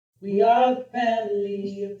We are the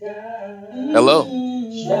family of God. Hello.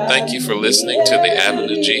 Thank you for listening to the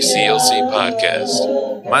Avenue GCLC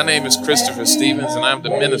podcast. My name is Christopher Stevens, and I'm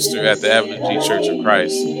the minister at the Avenue G Church of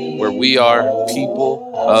Christ, where we are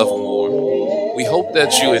people of more. We hope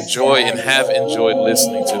that you enjoy and have enjoyed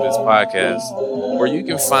listening to this podcast, where you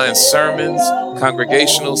can find sermons,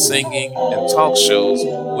 congregational singing, and talk shows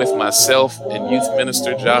with myself and youth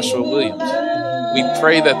minister Joshua Williams. We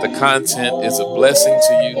pray that the content is a blessing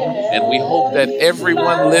to you, and we hope that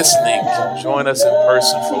everyone listening can join us in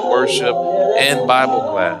person for worship and Bible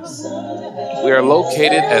class. We are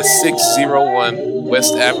located at 601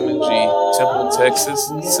 West Avenue G, Temple,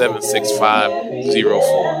 Texas,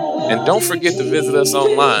 76504. And don't forget to visit us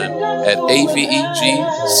online at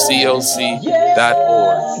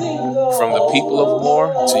avegcoc.org. From the people of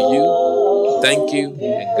Moore to you, thank you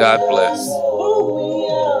and God bless.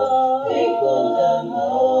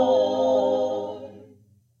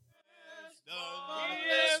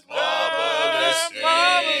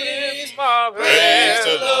 Praise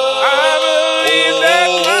the Lord. I believe that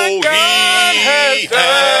my God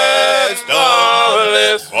has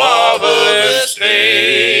done marvelous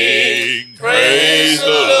thing. Praise the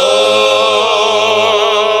Lord.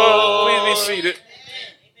 Please be seated.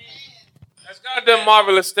 Has God done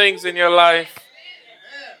marvelous things in your life?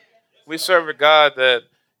 We serve a God that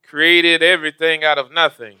created everything out of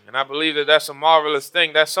nothing. And I believe that that's a marvelous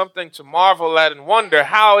thing. That's something to marvel at and wonder.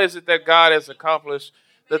 How is it that God has accomplished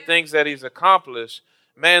the things that he's accomplished?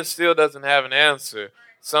 Man still doesn't have an answer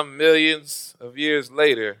some millions of years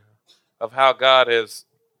later of how God has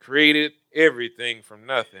created everything from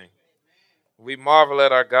nothing. We marvel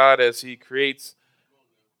at our God as he creates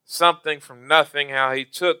something from nothing, how he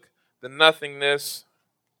took the nothingness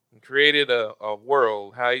and created a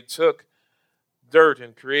world, how he took dirt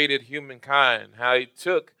and created humankind, how he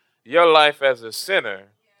took your life as a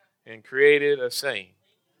sinner and created a saint,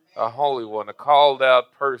 a holy one, a called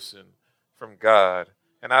out person from God.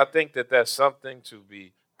 And I think that that's something to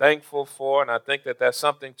be thankful for, and I think that that's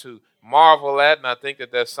something to marvel at, and I think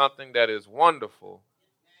that that's something that is wonderful.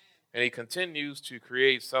 And he continues to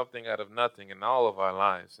create something out of nothing in all of our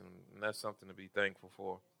lives, and that's something to be thankful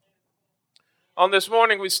for. On this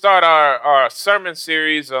morning, we start our sermon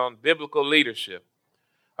series on biblical leadership.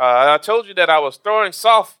 I told you that I was throwing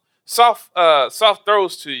soft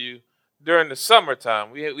throws to you during the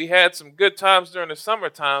summertime. We had some good times during the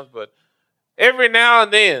summertime, but every now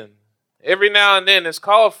and then it's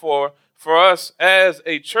called for us as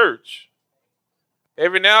a church.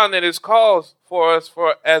 Every now and then it's called for us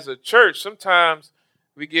as a church. Sometimes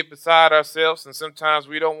we get beside ourselves, and sometimes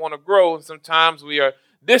we don't want to grow, and sometimes we are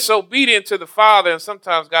disobedient to the Father, and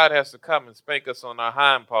sometimes God has to come and spank us on our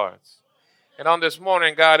hind parts. And on this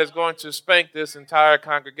morning, God is going to spank this entire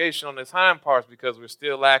congregation on its hind parts because we're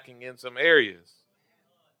still lacking in some areas.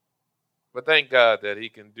 But thank God that he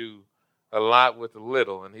can do a lot with a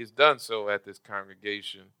little, and he's done so at this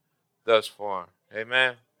congregation thus far.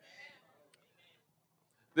 Amen.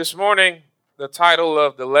 This morning, the title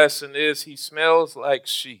of the lesson is He Smells Like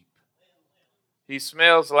Sheep. He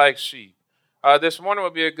smells like sheep. This morning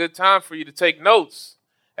would be a good time for you to take notes,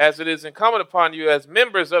 as it is incumbent upon you as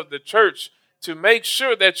members of the church to make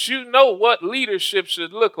sure that you know what leadership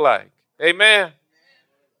should look like. Amen.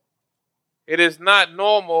 It is not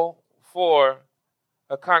normal for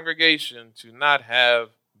a congregation to not have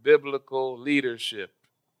biblical leadership.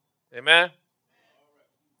 Amen.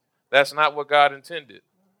 That's not what God intended.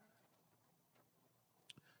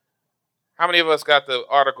 How many of us got the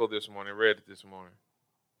article this morning, read it this morning?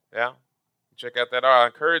 Yeah? Check out that article. I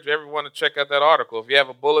encourage everyone to check out that article. If you have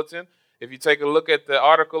a bulletin, if you take a look at the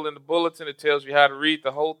article in the bulletin, it tells you how to read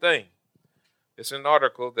the whole thing. It's an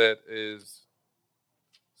article that is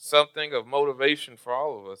something of motivation for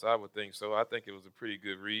all of us, I would think so. I think it was a pretty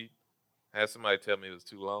good read. I had somebody tell me it was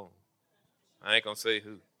too long. I ain't going to say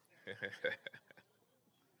who.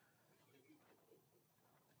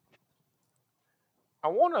 I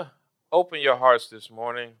want to open your hearts this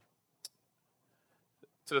morning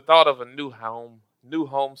to the thought of a new home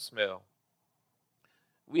smell.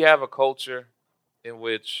 We have a culture in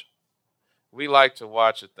which we like to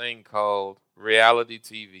watch a thing called reality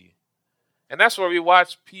TV. And that's where we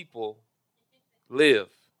watch people live.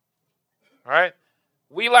 All right?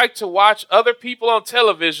 We like to watch other people on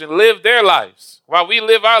television live their lives while we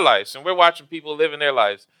live our lives, and we're watching people living their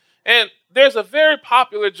lives. And there's a very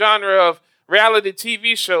popular genre of reality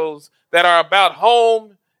TV shows that are about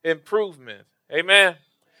home improvement. Amen.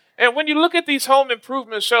 And when you look at these home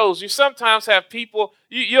improvement shows, you sometimes have people,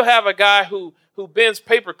 you'll have a guy who bends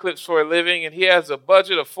paper clips for a living, and he has a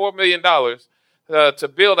budget of $4 million to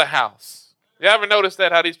build a house. You ever notice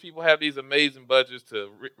that, how these people have these amazing budgets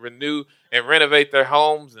to renew and renovate their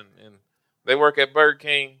homes, and they work at Burger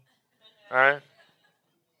King, all right?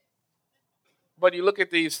 But you look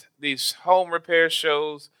at these home repair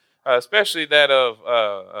shows, especially that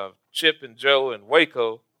of Chip and Jo and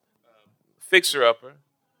Waco, Fixer Upper.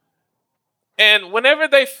 And whenever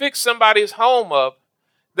they fix somebody's home up,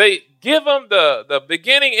 they give them the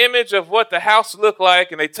beginning image of what the house looked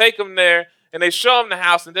like, and they take them there, and they show them the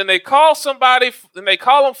house, and then they call somebody, and they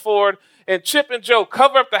call them forward, and Chip and Jo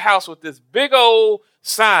cover up the house with this big old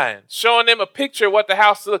sign showing them a picture of what the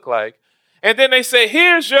house looked like. And then they say,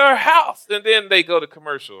 here's your house. And then they go to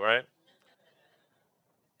commercial, right?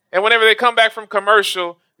 And whenever they come back from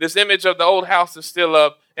commercial, this image of the old house is still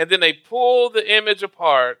up. And then they pull the image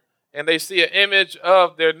apart, and they see an image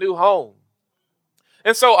of their new home.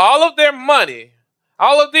 And so all of their money,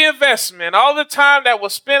 all of the investment, all the time that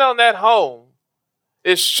was spent on that home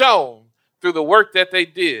is shown through the work that they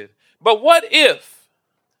did. But what if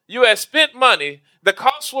you had spent money, the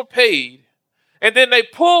costs were paid, and then they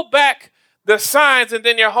pull back the signs, and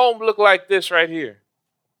then your home looked like this right here?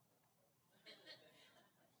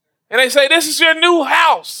 And they say, this is your new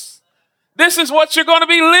house. This is what you're going to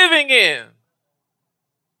be living in.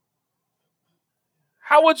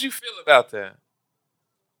 How would you feel about that?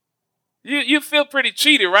 You feel pretty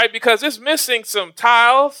cheated, right? Because it's missing some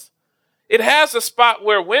tiles. It has a spot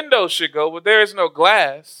where windows should go, but there is no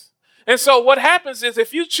glass. And so what happens is,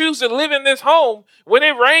 if you choose to live in this home, when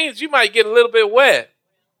it rains, you might get a little bit wet.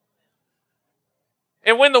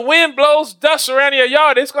 And when the wind blows dust around your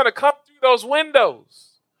yard, it's going to come through those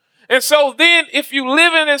windows. And so then if you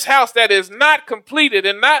live in this house that is not completed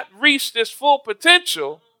and not reached its full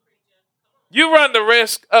potential, you run the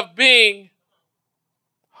risk of being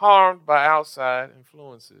harmed by outside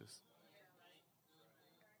influences.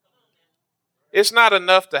 It's not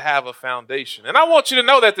enough to have a foundation. And I want you to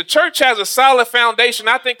know that the church has a solid foundation.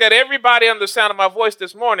 I think that everybody under the sound of my voice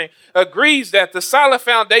this morning agrees that the solid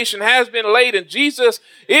foundation has been laid, and Jesus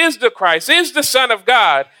is the Christ, is the Son of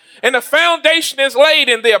God. And the foundation is laid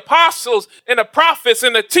in the apostles and the prophets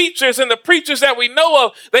and the teachers and the preachers that we know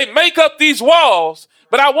of. They make up these walls.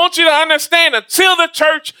 But I want you to understand, until the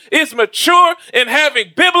church is mature in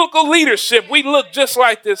having biblical leadership, we look just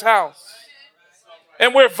like this house.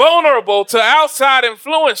 And we're vulnerable to outside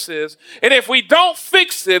influences. And if we don't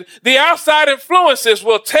fix it, the outside influences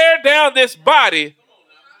will tear down this body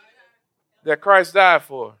that Christ died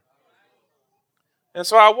for. And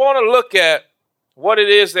so I want to look at what it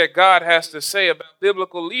is that God has to say about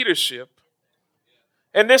biblical leadership.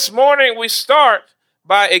 And this morning we start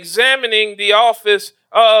by examining the office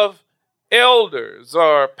of elders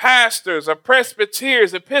or pastors or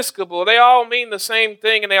presbyteers, Episcopal. They all mean the same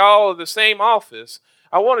thing, and they all are the same office.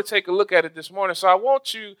 I want to take a look at it this morning. So I want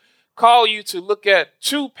to call you to look at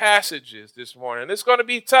two passages this morning. It's going to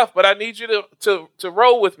be tough, but I need you to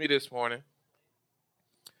roll with me this morning.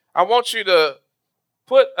 I want you to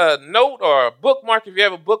put a note or a bookmark. If you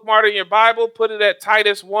have a bookmark in your Bible, put it at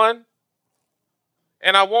Titus 1.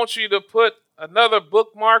 And I want you to put another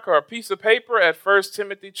bookmark or a piece of paper at 1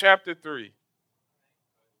 Timothy chapter 3.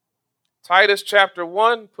 Titus chapter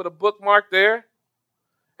 1, put a bookmark there.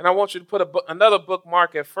 And I want you to put another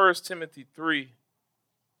bookmark at 1 Timothy 3.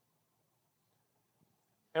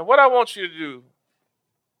 And what I want you to do,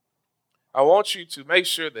 I want you to make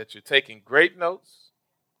sure that you're taking great notes.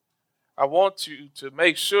 I want you to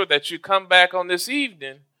make sure that you come back on this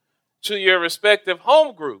evening to your respective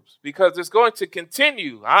home groups, because it's going to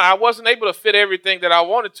continue. I wasn't able to fit everything that I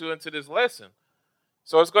wanted to into this lesson.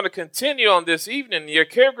 So it's going to continue on this evening. Your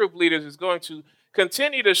care group leaders is going to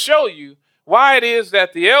continue to show you why it is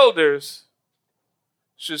that the elders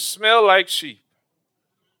should smell like sheep.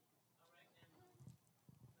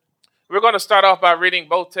 We're going to start off by reading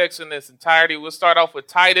both texts in its entirety. We'll start off with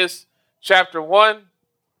Titus chapter 1.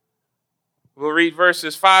 We'll read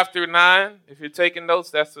verses 5 through 9. If you're taking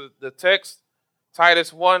notes, that's the text.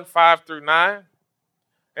 Titus 1, 5 through 9.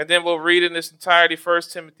 And then we'll read in its entirety 1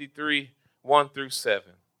 Timothy 3, 1 through 7.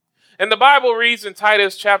 And the Bible reads in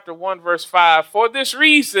Titus chapter 1, verse 5, "For this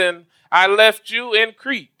reason I left you in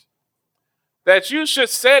Crete, that you should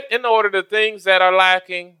set in order the things that are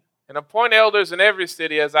lacking, and appoint elders in every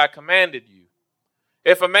city as I commanded you.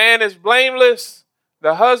 If a man is blameless,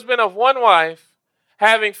 the husband of one wife,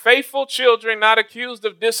 having faithful children, not accused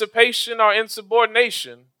of dissipation or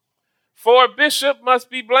insubordination. For a bishop must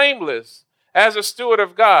be blameless, as a steward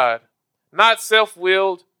of God, not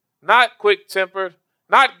self-willed, not quick-tempered,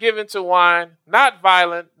 not given to wine, not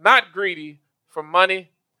violent, not greedy for money,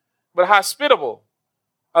 but hospitable,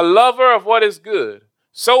 a lover of what is good,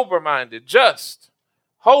 sober-minded, just,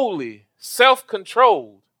 holy,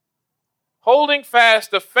 self-controlled, holding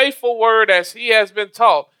fast the faithful word as he has been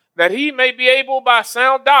taught, that he may be able by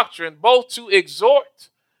sound doctrine both to exhort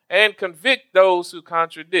and convict those who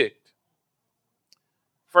contradict.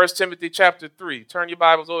 1 Timothy chapter 3. Turn your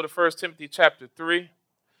Bibles over to 1 Timothy chapter 3.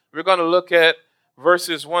 We're going to look at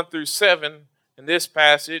verses 1 through 7 in this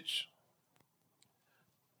passage.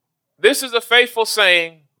 This is a faithful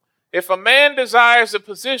saying. If a man desires the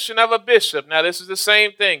position of a bishop, now this is the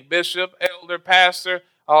same thing, bishop, elder, pastor,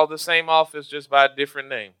 all the same office, just by a different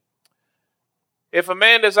name. If a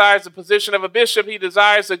man desires the position of a bishop, he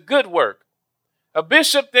desires a good work. A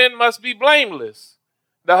bishop then must be blameless,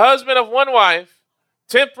 the husband of one wife,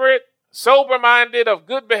 temperate, sober-minded, of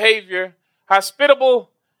good behavior,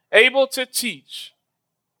 hospitable, able to teach,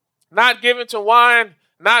 not given to wine,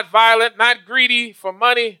 not violent, not greedy for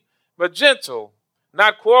money, but gentle,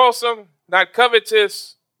 not quarrelsome, not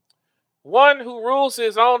covetous, one who rules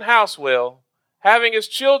his own house well, having his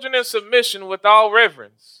children in submission with all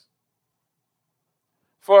reverence.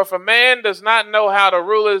 For if a man does not know how to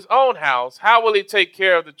rule his own house, how will he take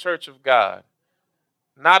care of the church of God?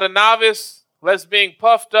 Not a novice, lest being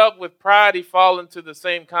puffed up with pride he fall into the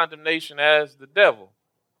same condemnation as the devil.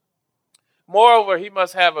 Moreover, he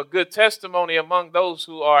must have a good testimony among those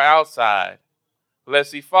who are outside,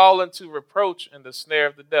 lest he fall into reproach and the snare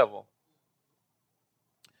of the devil.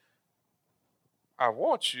 I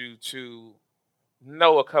want you to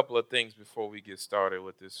know a couple of things before we get started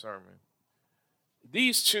with this sermon.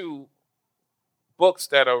 These two books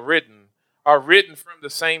that are written from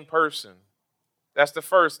the same person. That's the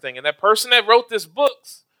first thing. And that person that wrote these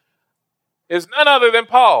books is none other than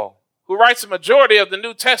Paul, who writes the majority of the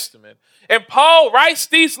New Testament. And Paul writes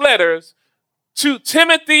these letters to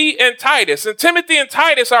Timothy and Titus. And Timothy and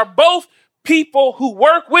Titus are both people who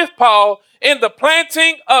work with Paul in the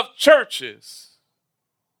planting of churches.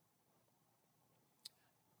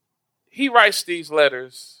 He writes these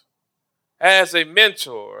letters as a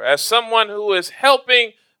mentor, as someone who is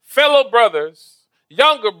helping fellow brothers,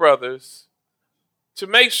 younger brothers, to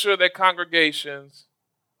make sure that congregations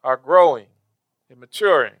are growing and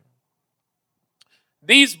maturing.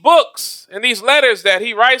 These books and these letters that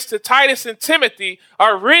he writes to Titus and Timothy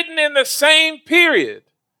are written in the same period.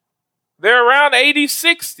 They're around AD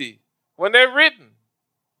 60 when they're written.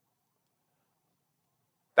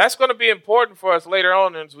 That's going to be important for us later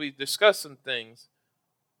on as we discuss some things.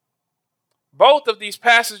 Both of these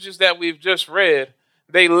passages that we've just read,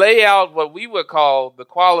 they lay out what we would call the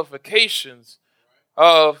qualifications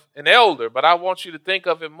of an elder, but I want you to think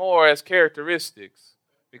of it more as characteristics,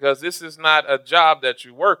 because this is not a job that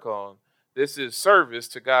you work on. This is service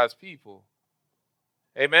to God's people.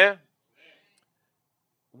 Amen?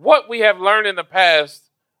 What we have learned in the past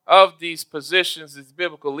of these positions, these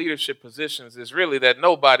biblical leadership positions, is really that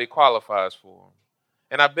nobody qualifies for them.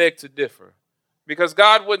 And I beg to differ, because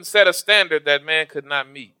God wouldn't set a standard that man could not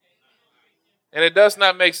meet. And it does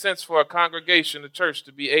not make sense for a congregation, a church,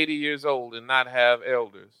 to be 80 years old and not have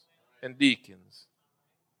elders and deacons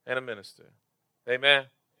and a minister. Amen?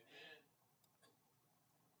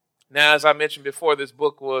 Now, as I mentioned before, this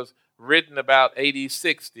book was written about AD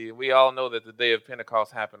 60, and we all know that the day of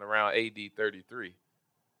Pentecost happened around AD 33.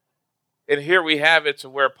 And here we have it to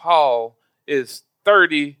where Paul is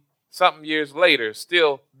 30-something years later,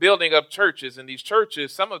 still building up churches. And these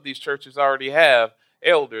churches, some of these churches already have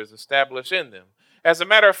elders established in them. As a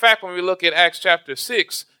matter of fact, when we look at Acts chapter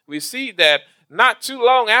 6, we see that not too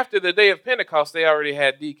long after the day of Pentecost, they already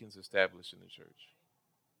had deacons established in the church.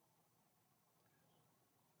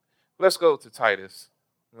 Let's go to Titus.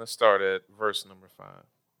 Let's start at verse number 5.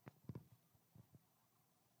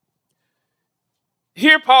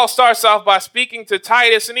 Here Paul starts off by speaking to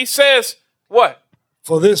Titus, and he says, what?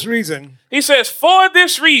 For this reason. He says, for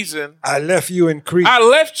this reason. I left you in Crete. I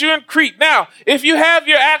left you in Crete. Now, if you have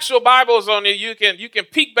your actual Bibles on you, you can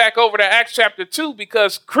peek back over to Acts chapter 2,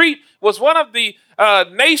 because Crete was one of the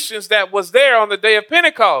nations that was there on the day of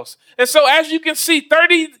Pentecost. And so as you can see,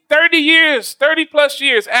 30 plus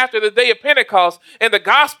years after the day of Pentecost, and the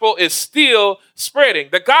gospel is still spreading.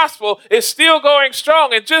 The gospel is still going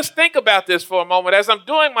strong. And just think about this for a moment. As I'm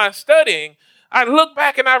doing my studying, I look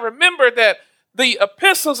back and I remember that the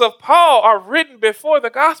epistles of Paul are written before the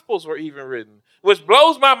gospels were even written, which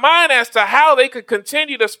blows my mind as to how they could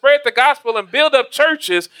continue to spread the gospel and build up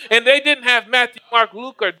churches, and they didn't have Matthew, Mark,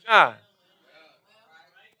 Luke, or John.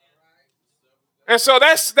 And so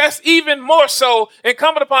that's even more so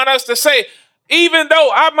incumbent upon us to say, even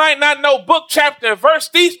though I might not know book, chapter, and verse,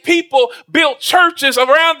 these people built churches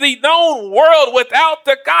around the known world without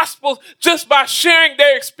the gospel just by sharing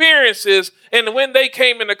their experiences and when they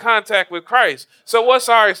came into contact with Christ. So what's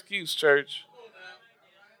our excuse, church?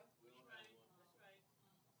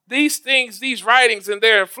 These things, these writings and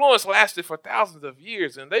their influence lasted for thousands of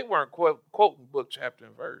years, and they weren't quoting book, chapter,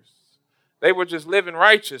 and verse. They were just living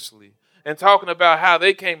righteously and talking about how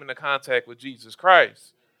they came into contact with Jesus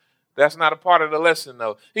Christ. That's not a part of the lesson,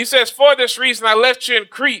 though. He says, for this reason, I left you in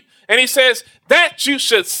Crete. And he says that you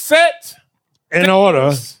should set In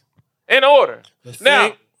order. In order. The Now,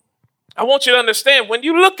 thing- I want you to understand, when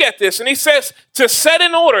you look at this, and he says to set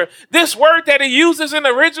in order, this word that he uses in the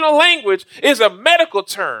original language is a medical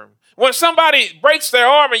term. When somebody breaks their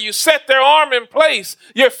arm and you set their arm in place,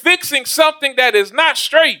 you're fixing something that is not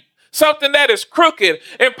straight, something that is crooked.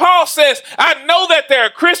 And Paul says, I know that there are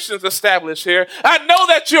Christians established here. I know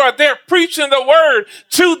that you are there preaching the word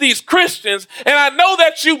to these Christians. And I know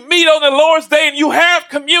that you meet on the Lord's Day and you have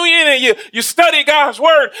communion and you study God's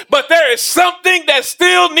word. But there is something that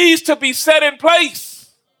still needs to be set in place.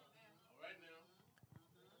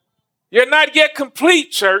 You're not yet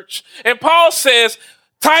complete, church. And Paul says,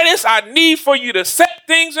 Titus, I need for you to set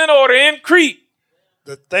things in order in Crete.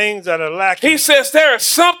 The things that are lacking. He says there is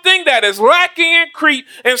something that is lacking in Crete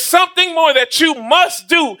and something more that you must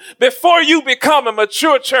do before you become a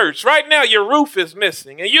mature church. Right now, your roof is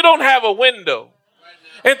missing and you don't have a window.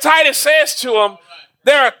 And Titus says to him,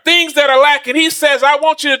 there are things that are lacking. He says, I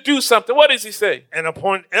want you to do something. What does he say? And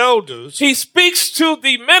appoint elders. He speaks to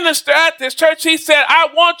the minister at this church. He said, I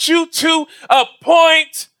want you to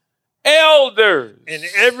appoint elders. In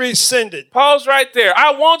every synod. Paul's right there.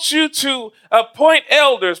 I want you to appoint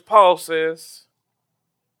elders, Paul says.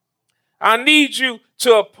 I need you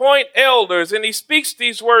to appoint elders. And he speaks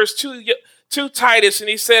these words to Titus, and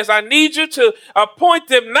he says, I need you to appoint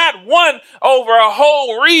them not one over a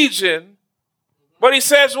whole region, but he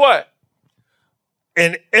says what?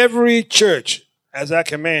 In every church, as I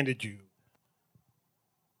commanded you.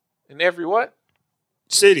 In every what?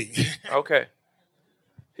 City. Okay.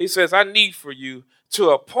 He says, I need for you to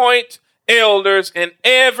appoint elders in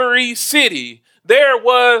every city. There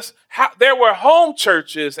were home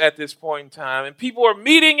churches at this point in time, and people were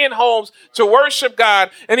meeting in homes to worship God.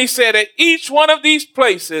 And he said, at each one of these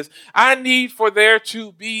places, I need for there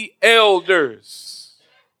to be elders.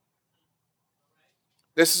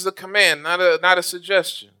 This is a command, not a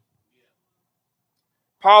suggestion.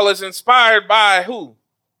 Paul is inspired by who?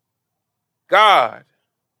 God.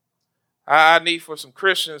 I need for some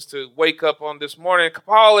Christians to wake up on this morning.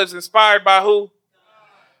 Paul is inspired by who?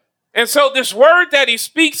 And so this word that he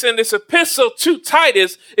speaks in this epistle to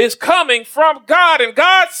Titus is coming from God. And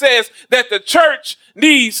God says that the church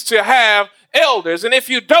needs to have elders. And if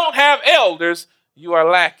you don't have elders, you are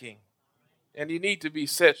lacking. And you need to be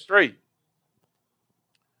set straight.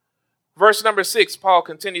 Verse number 6, Paul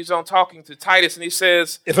continues on talking to Titus, and he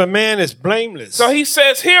says, if a man is blameless. so he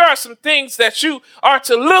says, here are some things that you are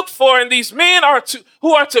to look for, and these men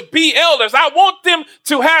who are to be elders. I want them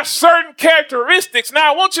to have certain characteristics.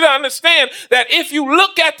 Now, I want you to understand that if you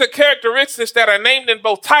look at the characteristics that are named in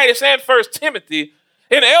both Titus and 1 Timothy,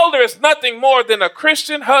 an elder is nothing more than a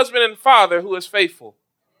Christian husband and father who is faithful.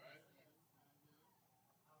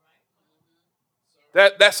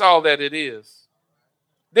 That's all that it is.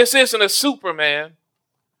 This isn't a Superman.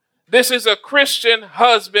 This is a Christian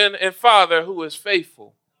husband and father who is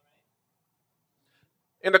faithful.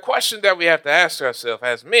 And the question that we have to ask ourselves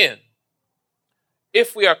as men,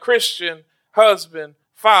 if we are Christian husband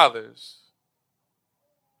fathers,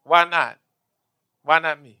 why not? Why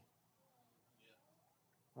not me?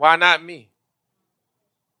 Why not me?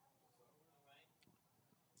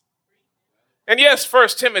 And yes, 1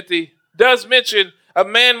 Timothy does mention a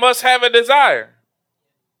man must have a desire.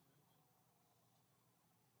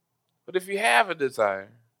 But if you have a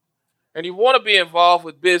desire and you want to be involved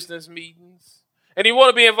with business meetings and you want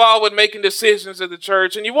to be involved with making decisions at the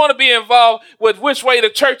church and you want to be involved with which way the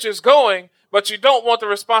church is going, but you don't want the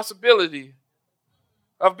responsibility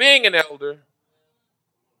of being an elder,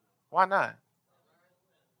 why not?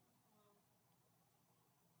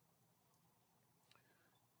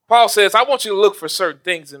 Paul says, I want you to look for certain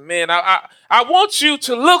things in men. I want you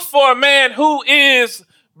to look for a man who is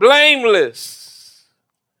blameless.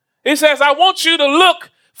 He says, I want you to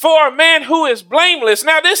look for a man who is blameless.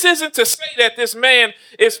 Now, this isn't to say that this man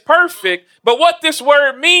is perfect, but what this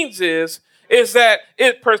word means is that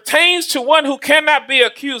it pertains to one who cannot be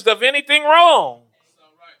accused of anything wrong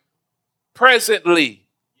presently.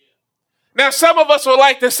 Now, some of us would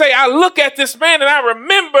like to say, I look at this man and I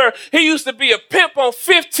remember he used to be a pimp on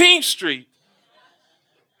 15th Street.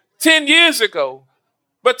 10 years ago,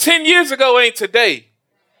 but 10 years ago ain't today.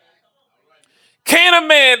 Can a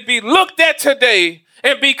man be looked at today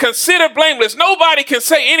and be considered blameless? Nobody can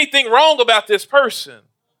say anything wrong about this person.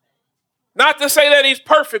 Not to say that he's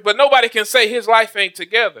perfect, but nobody can say his life ain't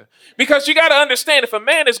together. Because you got to understand, if a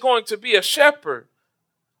man is going to be a shepherd,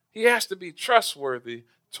 he has to be trustworthy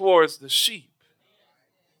towards the sheep.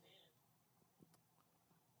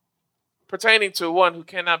 Pertaining to one who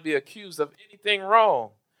cannot be accused of anything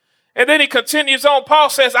wrong. And then he continues on. Paul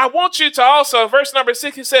says, I want you to also, in verse number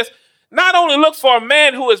 6, he says, not only look for a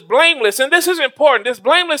man who is blameless, and this is important. This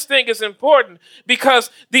blameless thing is important because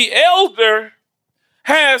the elder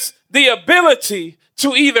has the ability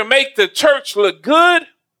to either make the church look good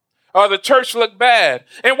or the church look bad.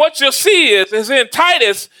 And what you'll see is in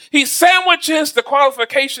Titus, he sandwiches the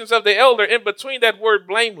qualifications of the elder in between that word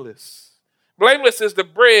blameless. Blameless is the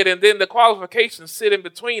bread, and then the qualifications sit in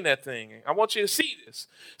between that thing. I want you to see this.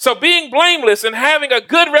 So being blameless and having a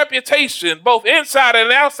good reputation, both inside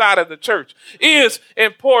and outside of the church, is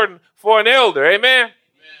important for an elder. Amen?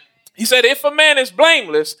 He said, if a man is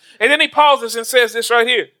blameless, and then he pauses and says this right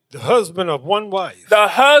here. The husband of one wife. The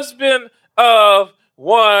husband of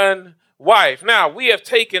one wife. Now, we have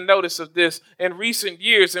taken notice of this in recent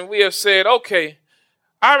years, and we have said, okay,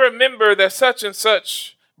 I remember that such and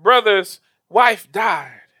such brother's wife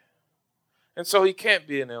died, and so he can't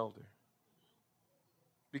be an elder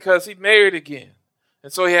because he married again,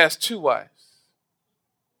 and so he has two wives.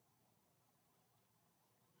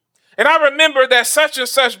 And I remember that such and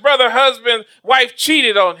such brother, husband, wife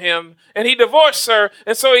cheated on him, and he divorced her,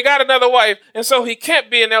 and so he got another wife, and so he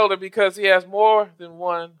can't be an elder because he has more than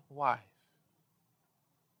one wife.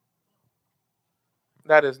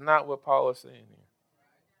 That is not what Paul is saying here.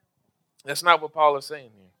 That's not what Paul is saying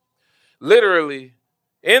here. Literally,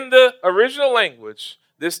 in the original language,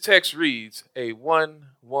 this text reads, a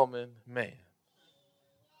one-woman man.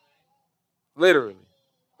 Literally,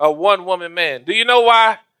 a one-woman man. Do you know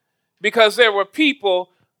why? Because there were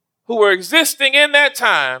people who were existing in that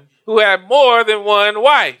time who had more than one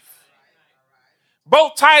wife.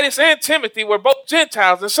 Both Titus and Timothy were both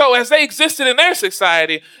Gentiles, and so as they existed in their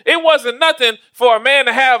society, it wasn't nothing for a man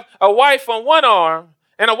to have a wife on one arm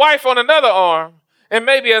and a wife on another arm, and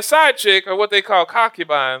maybe a side chick, or what they call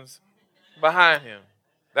concubines, behind him.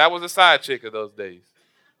 That was a side chick of those days.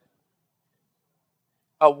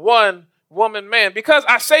 A one-woman man. Because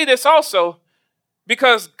I say this also,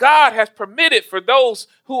 because God has permitted for those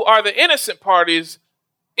who are the innocent parties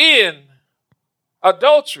in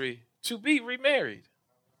adultery to be remarried.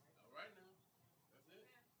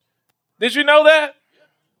 Did you know that?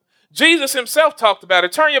 Jesus himself talked about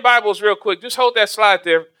it. Turn your Bibles real quick. Just hold that slide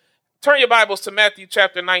there. Turn your Bibles to Matthew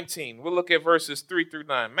chapter 19. We'll look at verses 3 through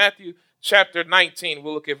 9. Matthew chapter 19,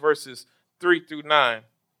 we'll look at verses 3 through 9.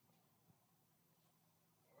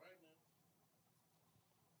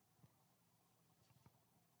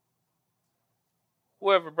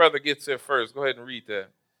 Whoever brother gets there first, go ahead and read that.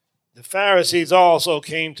 The Pharisees also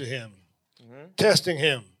came to him, testing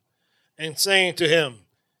him, and saying to him,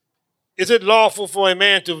 is it lawful for a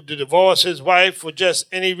man to divorce his wife for just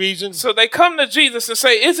any reason? So they come to Jesus and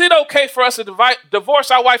say, is it okay for us to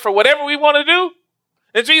divorce our wife for whatever we want to do?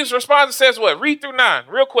 And Jesus responds and says what? Read through 9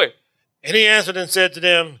 real quick. And he answered and said to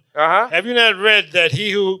them, have you not read that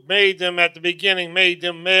he who made them at the beginning made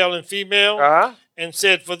them male and female? And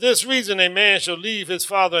said, for this reason a man shall leave his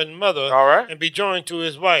father and mother and be joined to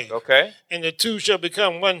his wife. And the two shall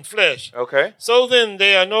become one flesh. So then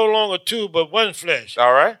they are no longer two, but one flesh.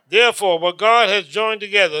 Therefore, what God has joined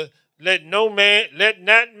together, let not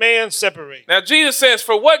man separate. Now Jesus says,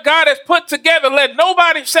 for what God has put together, let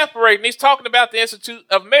nobody separate. And he's talking about the institute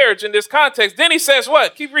of marriage in this context. Then he says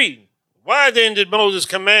what? Keep reading. Why then did Moses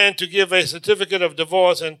command to give a certificate of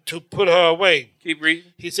divorce and to put her away? Keep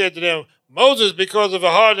reading. He said to them, Moses, because of the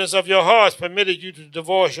hardness of your hearts, permitted you to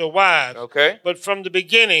divorce your wives. But from the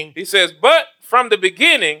beginning, he says, but from the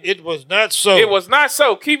beginning, it was not so. It was not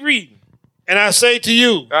so. Keep reading. And I say to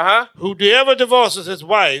you, whoever divorces his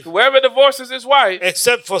wife,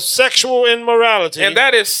 except for sexual immorality, and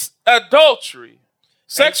that is adultery.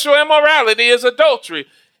 Sexual immorality is adultery.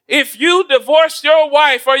 If you divorce your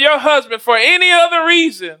wife or your husband for any other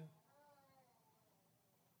reason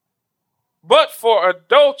but for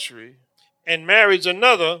adultery, and marries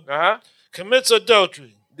another, commits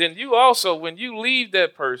adultery. Then you also, when you leave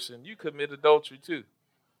that person, you commit adultery too.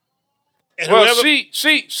 And well,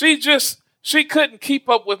 she couldn't keep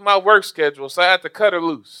up with my work schedule, so I had to cut her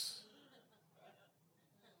loose.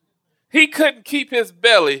 He couldn't keep his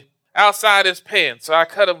belly outside his pants, so I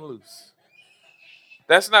cut him loose.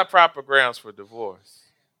 That's not proper grounds for divorce,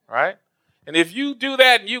 right? And if you do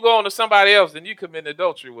that and you go on to somebody else, then you commit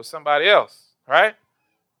adultery with somebody else, right?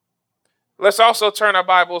 Let's also turn our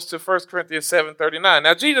Bibles to 1 Corinthians 7:39.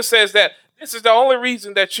 Now, Jesus says that this is the only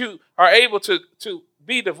reason that you are able to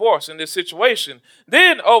be divorced in this situation.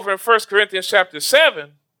 Then over in 1 Corinthians chapter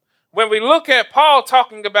 7, when we look at Paul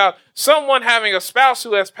talking about someone having a spouse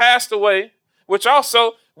who has passed away, which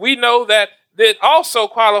also we know that also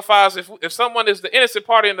qualifies if someone is the innocent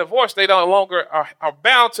party in divorce, they no longer are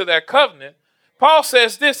bound to that covenant. Paul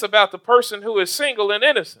says this about the person who is single and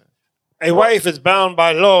innocent. A wife is bound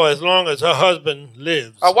by law as long as her husband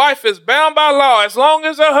lives. A wife is bound by law as long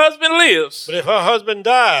as her husband lives. But if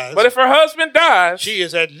her husband dies, she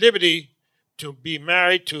is at liberty to be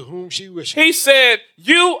married to whom she wishes. He said,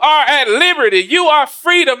 you are at liberty. You are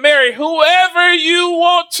free to marry whoever you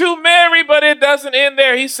want to marry, but it doesn't end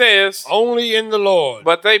there. He says, only in the Lord.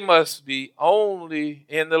 But they must be only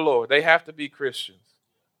in the Lord. They have to be Christians.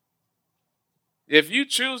 If you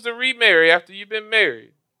choose to remarry after you've been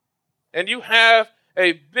married, and you have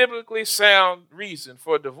a biblically sound reason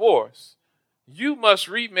for divorce, you must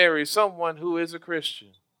remarry someone who is a Christian.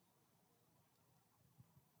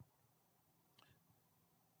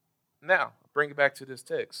 Now, bring it back to this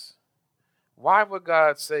text. Why would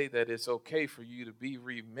God say that it's okay for you to be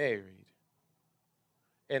remarried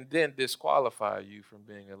and then disqualify you from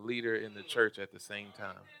being a leader in the church at the same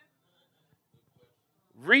time?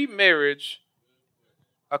 Remarriage,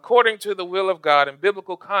 according to the will of God in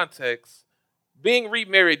biblical context, being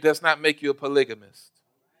remarried does not make you a polygamist.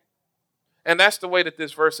 And that's the way that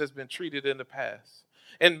this verse has been treated in the past.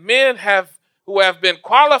 And men who have been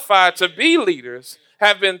qualified to be leaders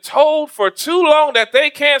have been told for too long that they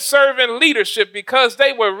can't serve in leadership because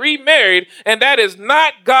they were remarried, and that is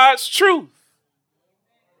not God's truth.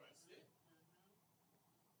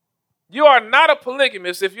 You are not a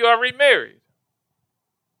polygamist if you are remarried.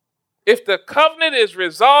 If the covenant is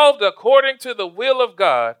resolved according to the will of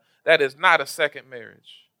God, that is not a second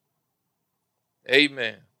marriage.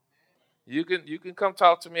 Amen. You can come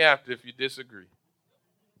talk to me after if you disagree.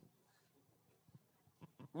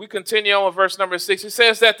 We continue on with verse number 6. It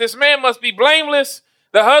says that this man must be blameless,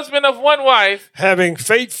 the husband of one wife, having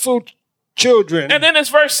faithful children. And then this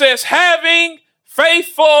verse says, having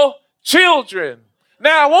faithful children.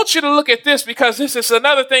 Now, I want you to look at this because this is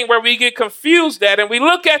another thing where we get confused at. And we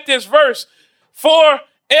look at this verse for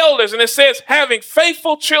elders, and it says having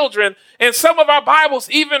faithful children. And some of our Bibles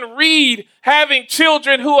even read having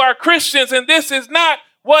children who are Christians. And this is not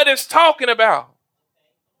what it's talking about.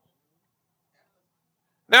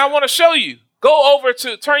 Now, I want to show you.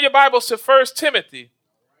 Turn your Bibles to 1 Timothy.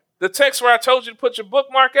 The text where I told you to put your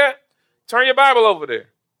bookmark at. Turn your Bible over there.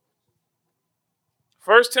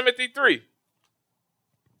 1 Timothy 3.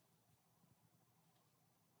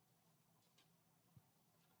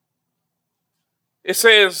 It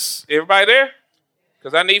says, everybody there?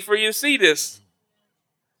 Because I need for you to see this.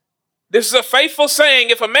 This is a faithful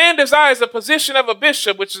saying. If a man desires the position of a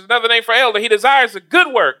bishop, which is another name for elder, he desires a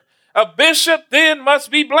good work. A bishop then must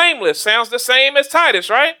be blameless. Sounds the same as Titus,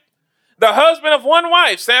 right? The husband of one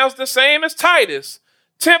wife sounds the same as Titus.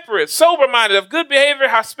 Temperate, sober-minded, of good behavior,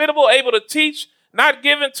 hospitable, able to teach, not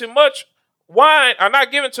given to wine,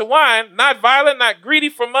 not violent, not greedy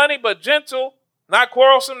for money, but gentle, not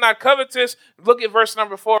quarrelsome, not covetous. Look at verse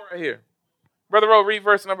number 4 right here. Brother Rowe, read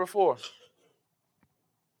verse number 4.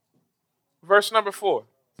 Verse number 4.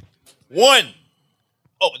 1.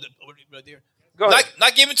 Oh, right there. Go ahead.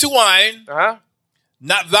 Not given to wine,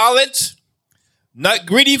 not violent, not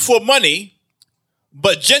greedy for money,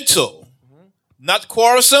 but gentle, not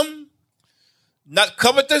quarrelsome, not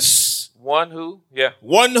covetous. One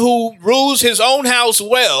who rules his own house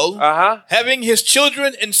well, having his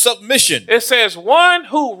children in submission. It says one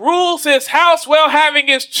who rules his house well, having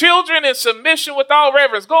his children in submission with all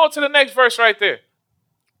reverence. Go on to the next verse right there.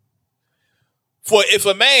 For if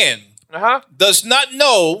a man does not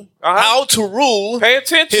know how to rule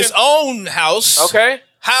his own house,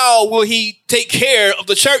 how will he take care of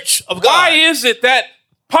the church of God? Why is it that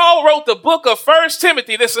Paul wrote the book of 1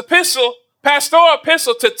 Timothy, this pastoral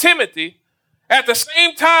epistle to Timothy, at the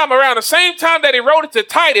same time, around the same time that he wrote it to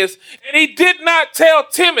Titus, and he did not tell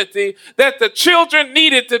Timothy that the children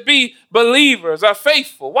needed to be believers or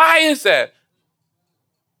faithful? Why is that?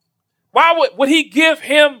 Why would he give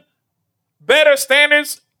him better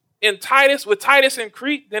standards with Titus in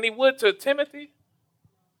Crete than he would to Timothy?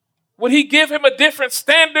 Would he give him a different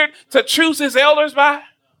standard to choose his elders by?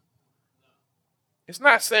 It's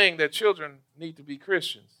not saying that children need to be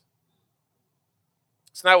Christians.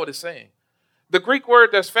 It's not what it's saying. The Greek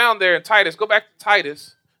word that's found there in Titus, go back to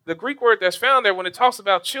Titus. The Greek word that's found there when it talks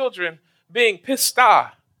about children being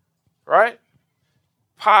pista, right?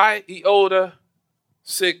 Pi, iota,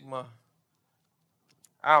 sigma,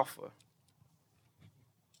 alpha,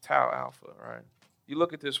 tau alpha, right? You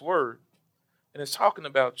look at this word, and it's talking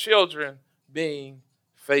about children being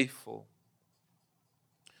faithful.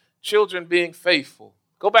 Children being faithful.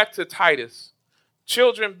 Go back to Titus.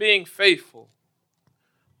 Children being faithful.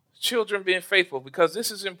 Children being faithful, because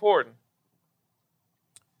this is important.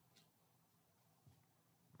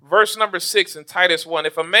 Verse number 6 in Titus 1.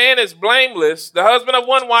 If a man is blameless, the husband of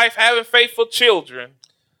one wife, having faithful children,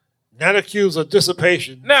 not accused of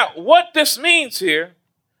dissipation. Now, what this means here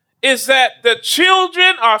is that the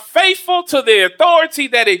children are faithful to the authority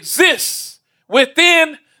that exists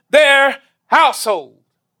within their household.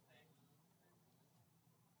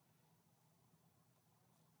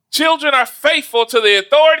 Children are faithful to the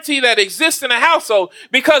authority that exists in the household,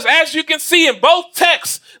 because as you can see in both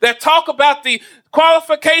texts that talk about the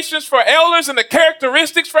qualifications for elders and the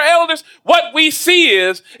characteristics for elders, what we see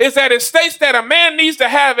is that it states that a man needs to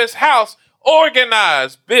have his house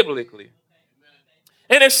organized biblically.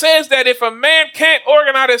 And it says that if a man can't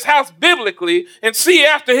organize his house biblically and see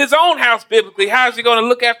after his own house biblically, how is he going to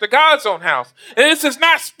look after God's own house? And this is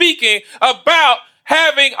not speaking about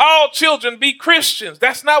having all children be Christians.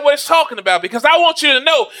 That's not what it's talking about, because I want you to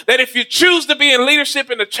know that if you choose to be in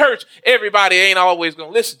leadership in the church, everybody ain't always going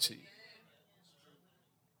to listen to you.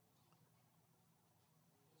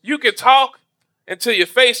 You can talk until your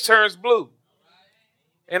face turns blue,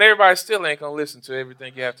 and everybody still ain't going to listen to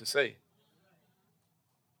everything you have to say.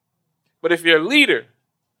 But if you're a leader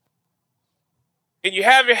and you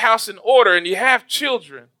have your house in order and you have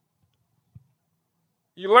children,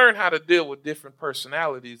 you learn how to deal with different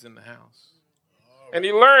personalities in the house. And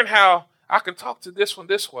you learn how I can talk to this one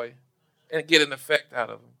this way and get an effect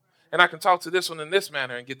out of them. And I can talk to this one in this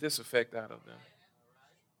manner and get this effect out of them.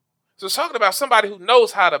 So it's talking about somebody who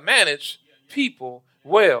knows how to manage people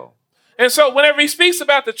well. And so whenever he speaks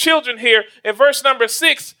about the children here in verse number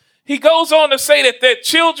 6, he goes on to say that their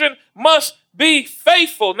children must be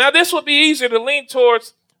faithful. Now, this would be easier to lean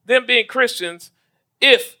towards them being Christians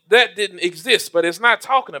if that didn't exist, but it's not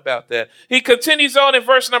talking about that. He continues on in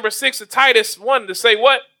verse number 6 of Titus 1 to say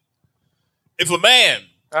what? If a man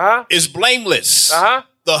is blameless,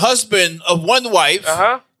 the husband of one wife,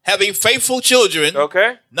 having faithful children,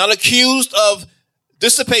 not accused of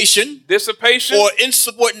dissipation or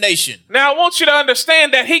insubordination. Now, I want you to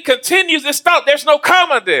understand that he continues this thought. There's no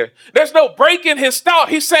comma there. There's no break in his thought.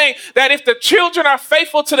 He's saying that if the children are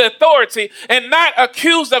faithful to the authority and not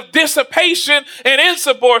accused of dissipation and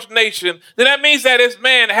insubordination, then that means that this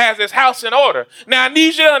man has his house in order. Now, I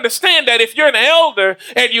need you to understand that if you're an elder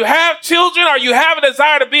and you have children or you have a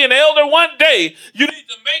desire to be an elder one day, you need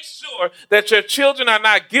to make sure that your children are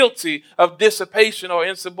not guilty of dissipation or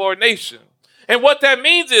insubordination. And what that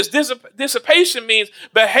means is dissipation means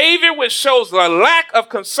behavior which shows a lack of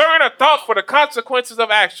concern or thought for the consequences of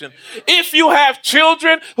action. If you have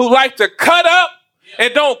children who like to cut up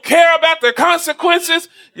and don't care about the consequences,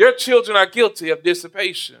 your children are guilty of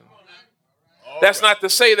dissipation. That's not to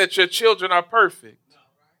say that your children are perfect.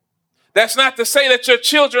 That's not to say that your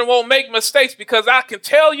children won't make mistakes, because I can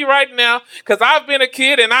tell you right now, because I've been a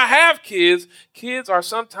kid and I have kids, kids are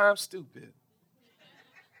sometimes stupid.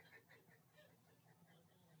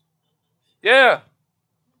 Yeah,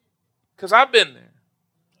 because I've been there.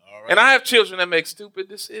 And I have children that make stupid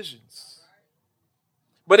decisions.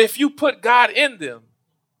 But if you put God in them,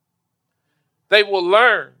 they will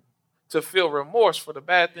learn to feel remorse for the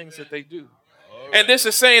bad things that they do. And this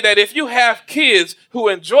is saying that if you have kids who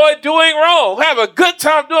enjoy doing wrong, who have a good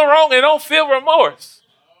time doing wrong and don't feel remorse,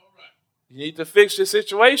 you need to fix your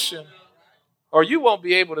situation, or you won't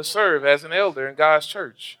be able to serve as an elder in God's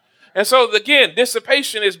church. And so, again,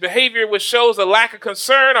 dissipation is behavior which shows a lack of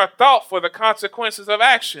concern or thought for the consequences of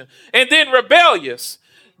action. And then rebellious.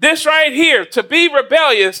 This right here, to be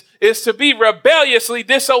rebellious is to be rebelliously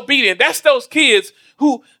disobedient. That's those kids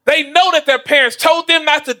who they know that their parents told them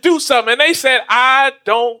not to do something, and they said, I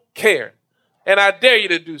don't care, and I dare you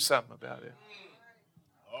to do something about it.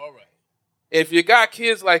 All right. If you got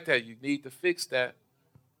kids like that, you need to fix that.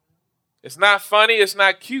 It's not funny. It's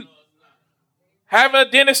not cute. Having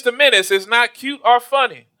a Dennis the Menace is not cute or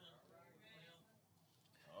funny.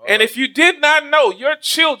 And if you did not know, your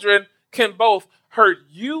children can both hurt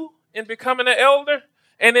you in becoming an elder,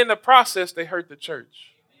 and in the process, they hurt the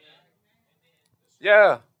church.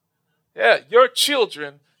 Yeah. Your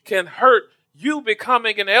children can hurt you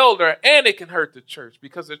becoming an elder, and it can hurt the church,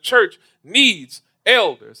 because the church needs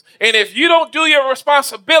elders. And if you don't do your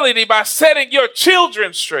responsibility by setting your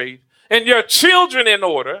children straight and your children in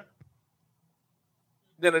order,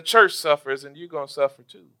 then the church suffers, and you're going to suffer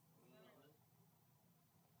too.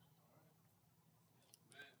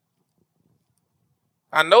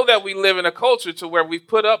 I know that we live in a culture to where we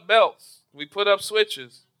put up belts. We put up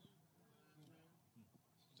switches.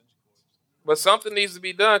 But something needs to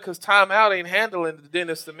be done because time out ain't handling the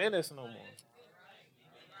Dennis the Menace no more.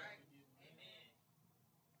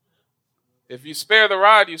 If you spare the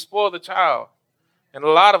rod, you spoil the child. And a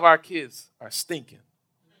lot of our kids are stinking.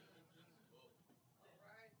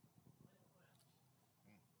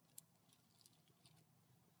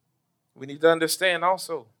 We need to understand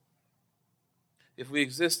also, if we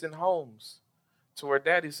exist in homes to where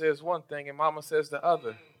daddy says one thing and mama says the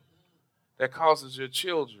other, that causes your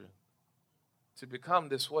children to become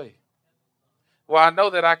this way. Well, I know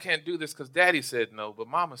that I can't do this because daddy said no, but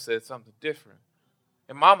mama said something different.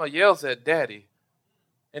 And mama yells at daddy,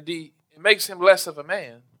 and it makes him less of a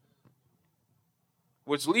man,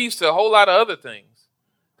 which leads to a whole lot of other things.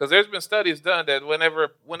 Because there's been studies done that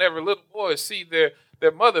whenever little boys see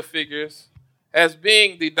their mother figures as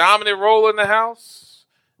being the dominant role in the house,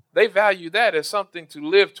 they value that as something to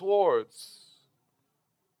live towards.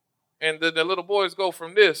 And then the little boys go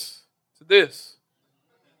from this to this.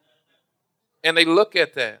 And they look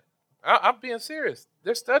at that. I'm being serious.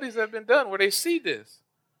 There's studies that have been done where they see this.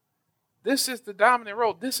 This is the dominant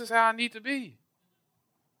role. This is how I need to be.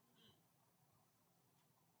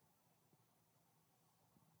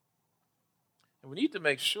 And we need to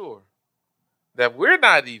make sure that we're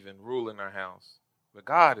not even ruling our house, but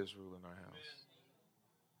God is ruling our house.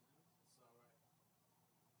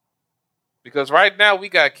 Because right now we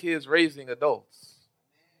got kids raising adults.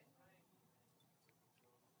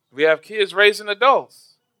 We have kids raising adults.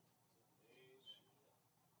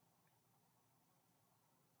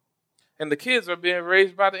 And the kids are being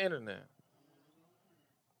raised by the internet.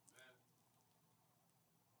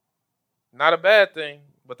 Not a bad thing,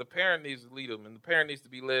 but the parent needs to lead them, and the parent needs to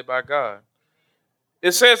be led by God.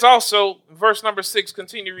 It says also, verse number 6,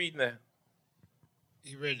 continue reading that.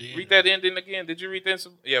 Read that ending again. Did you read that?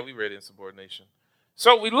 Yeah, we read insubordination.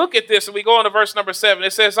 So we look at this and we go on to verse number 7.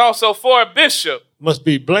 It says also, for a bishop must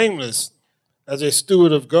be blameless as a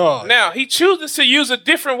steward of God. Now, he chooses to use a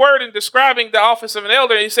different word in describing the office of an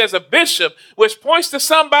elder. He says a bishop, which points to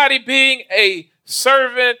somebody being a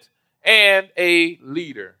servant and a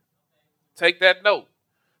leader. Take that note.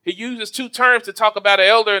 He uses two terms to talk about an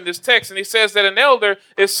elder in this text, and he says that an elder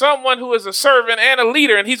is someone who is a servant and a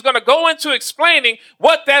leader, and he's going to go into explaining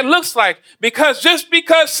what that looks like, because just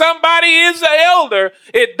because somebody is an elder,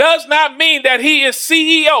 it does not mean that he is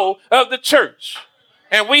CEO of the church.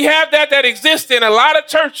 And we have that exists in a lot of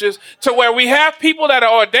churches to where we have people that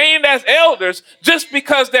are ordained as elders just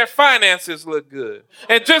because their finances look good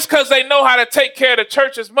and just because they know how to take care of the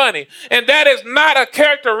church's money. And that is not a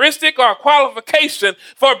characteristic or a qualification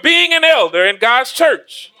for being an elder in God's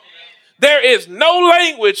church. There is no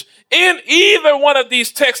language in either one of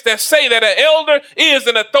these texts that say that an elder is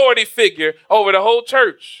an authority figure over the whole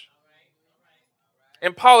church.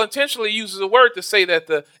 And Paul intentionally uses a word to say that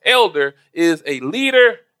the elder is a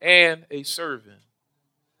leader and a servant.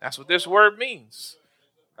 That's what this word means.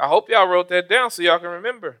 I hope y'all wrote that down so y'all can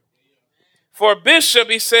remember. For a bishop,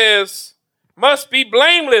 he says, must be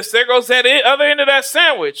blameless. There goes that other end of that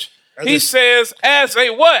sandwich. He says, as a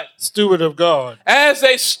what? Steward of God. As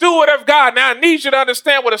a steward of God. Now, I need you to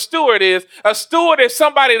understand what a steward is. A steward is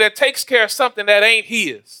somebody that takes care of something that ain't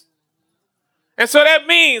his. And so that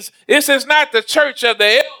means this is not the church of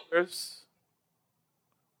the elders.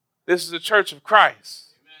 This is the church of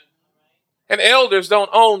Christ. And elders don't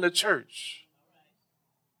own the church.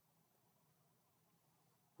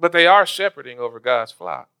 But they are shepherding over God's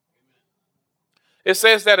flock. It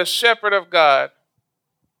says that a shepherd of God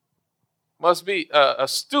must be a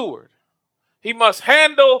steward. He must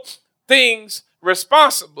handle things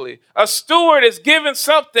responsibly. A steward is given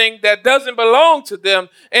something that doesn't belong to them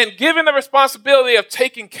and given the responsibility of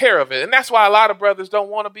taking care of it. And that's why a lot of brothers don't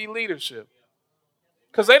want to be leadership,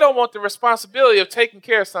 because they don't want the responsibility of taking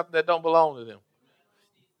care of something that don't belong to them.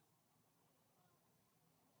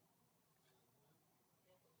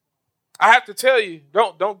 I have to tell you,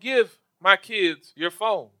 don't give my kids your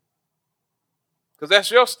phone, because that's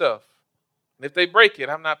your stuff. And if they break it,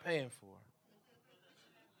 I'm not paying for it.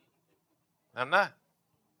 I'm not.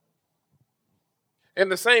 In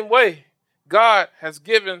the same way, God has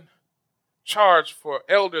given charge for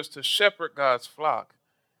elders to shepherd God's flock.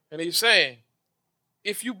 And he's saying,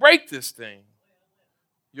 if you break this thing,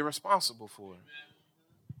 you're responsible for it.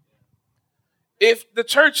 If the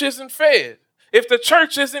church isn't fed, if the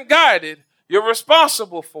church isn't guided, you're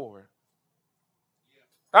responsible for it.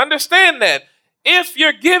 Understand that. If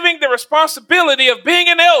you're giving the responsibility of being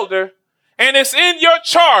an elder, and it's in your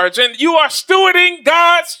charge, and you are stewarding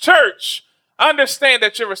God's church, Understand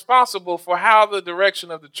that you're responsible for how the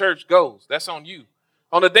direction of the church goes. That's on you.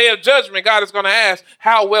 On the day of judgment, God is going to ask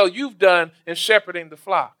how well you've done in shepherding the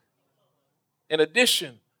flock, in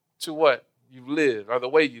addition to what you've lived or the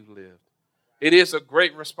way you've lived. It is a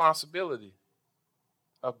great responsibility,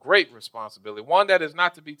 one that is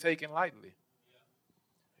not to be taken lightly.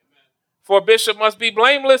 For a bishop must be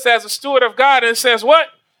blameless as a steward of God. And it says what?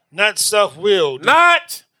 Not self-willed.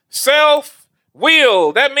 Not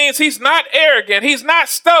self-willed. That means he's not arrogant. He's not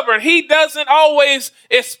stubborn. He doesn't always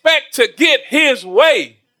expect to get his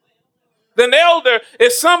way. An elder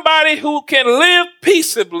is somebody who can live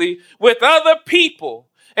peaceably with other people.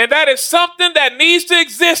 And that is something that needs to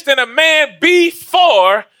exist in a man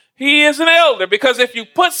before he is an elder. Because if you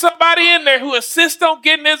put somebody in there who insists on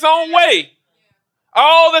getting his own way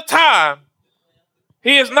all the time,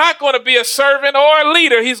 he is not going to be a servant or a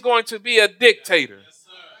leader. He's going to be a dictator.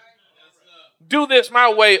 Do this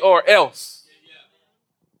my way or else.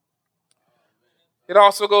 It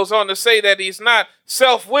also goes on to say that he's not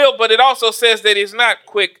self-willed, but it also says that he's not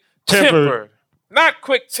quick-tempered. Not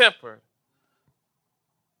quick-tempered.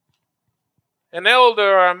 An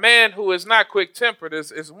elder or a man who is not quick-tempered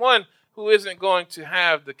is one who isn't going to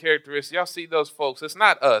have the characteristics. Y'all see those folks. It's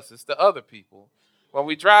not us. It's the other people. When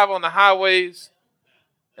we drive on the highways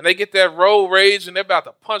and they get that road rage and they're about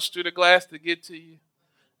to punch through the glass to get to you,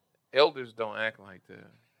 elders don't act like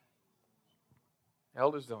that.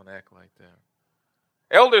 Elders don't act like that.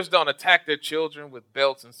 Elders don't attack their children with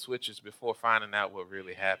belts and switches before finding out what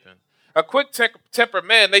really happened. A quick-tempered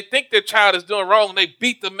man, they think their child is doing wrong and they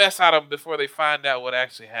beat the mess out of them before they find out what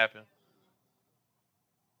actually happened.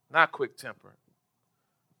 Not quick-tempered.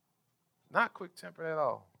 Not quick-tempered at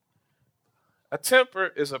all. A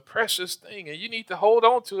temper is a precious thing, and you need to hold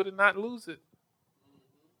on to it and not lose it.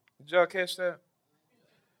 Did y'all catch that?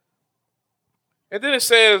 And then it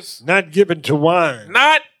says, not given to wine.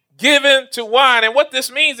 Not given to wine. And what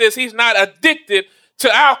this means is he's not addicted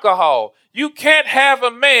to alcohol. You can't have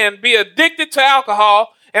a man be addicted to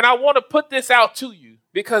alcohol, and I want to put this out to you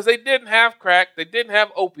because they didn't have crack, they didn't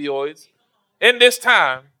have opioids in this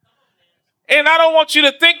time. And I don't want you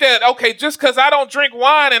to think that, okay, just because I don't drink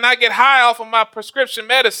wine and I get high off of my prescription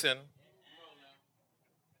medicine,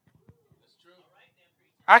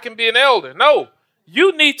 I can be an elder. No,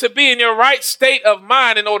 you need to be in your right state of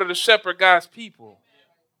mind in order to shepherd God's people.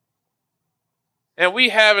 And we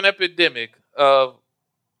have an epidemic of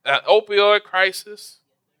an opioid crisis.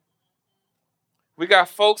 We got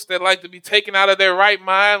folks that like to be taken out of their right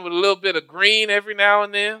mind with a little bit of green every now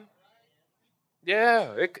and then.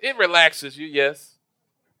 Yeah, it relaxes you, yes.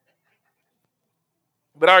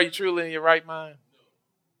 But are you truly in your right mind?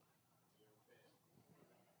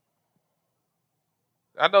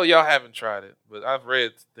 I know y'all haven't tried it, but I've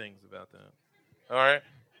read things about that. All right.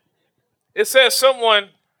 It says someone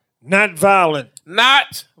not violent.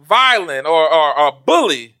 Not violent or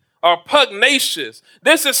bully or pugnacious.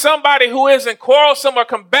 This is somebody who isn't quarrelsome or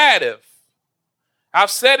combative. I've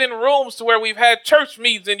sat in rooms to where we've had church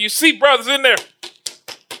meetings and you see brothers in there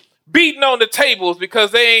beating on the tables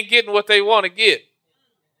because they ain't getting what they want to get.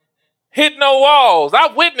 Hitting on walls.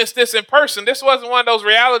 I've witnessed this in person. This wasn't one of those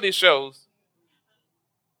reality shows.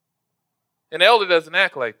 An elder doesn't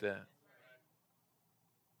act like that.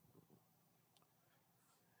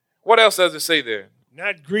 What else does it say there?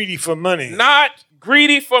 Not greedy for money. Not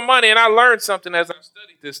greedy for money. And I learned something as I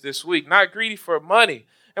studied this week. Not greedy for money.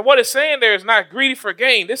 And what it's saying there is not greedy for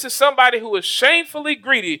gain. This is somebody who is shamefully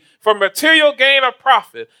greedy for material gain or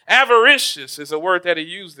profit. Avaricious is a word that he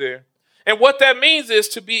used there. And what that means is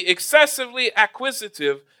to be excessively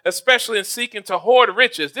acquisitive, especially in seeking to hoard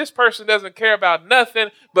riches. This person doesn't care about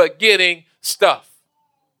nothing but getting stuff.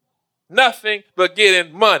 Nothing but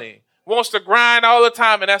getting money. Wants to grind all the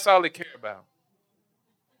time, and that's all they care about.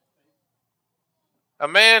 A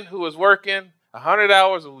man who is working 100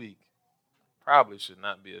 hours a week probably should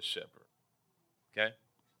not be a shepherd. Okay?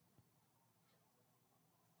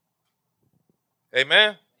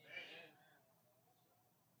 Amen?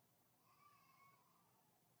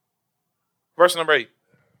 Verse number 8.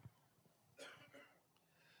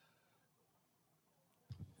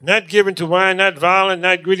 Not given to wine, not violent,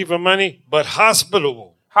 not greedy for money, but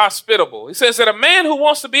hospitable. Hospitable. He says that a man who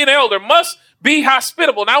wants to be an elder must be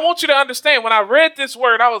hospitable. Now, I want you to understand, when I read this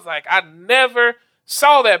word, I was like, I never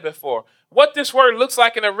saw that before. What this word looks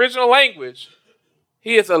like in the original language,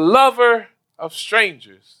 he is a lover of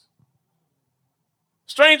strangers.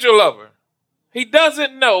 Stranger lover. He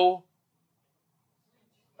doesn't know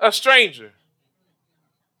a stranger.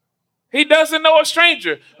 He doesn't know a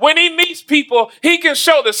stranger. When he meets people, he can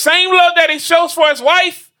show the same love that he shows for his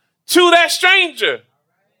wife to that stranger.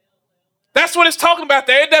 That's what it's talking about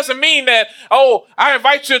there. It doesn't mean that, oh, I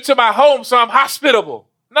invite you to my home, so I'm hospitable.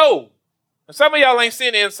 No. And some of y'all ain't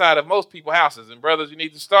seen the inside of most people's houses. And brothers, you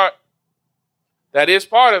need to start. That is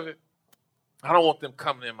part of it. I don't want them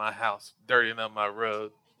coming in my house, dirtying up my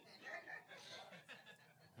rug.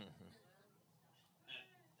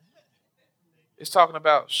 It's talking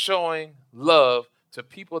about showing love to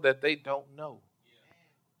people that they don't know.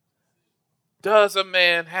 Does a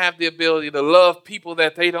man have the ability to love people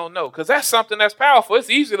that they don't know? Because that's something that's powerful. It's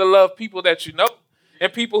easy to love people that you know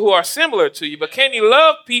and people who are similar to you. But can you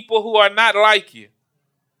love people who are not like you?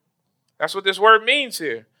 That's what this word means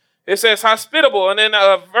here. It says hospitable. And then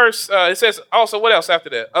it says also what else after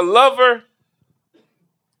that? A lover.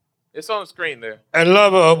 It's on the screen there. A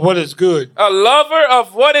lover of what is good. A lover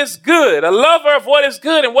of what is good. A lover of what is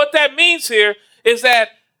good. And what that means here is that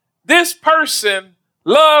this person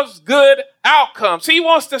loves good outcomes. He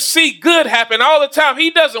wants to see good happen all the time.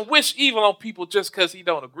 He doesn't wish evil on people just because he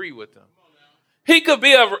don't agree with them. He could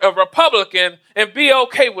be a Republican and be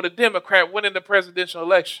okay with a Democrat winning the presidential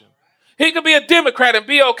election. He could be a Democrat and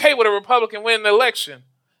be okay with a Republican winning the election.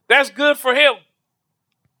 That's good for him.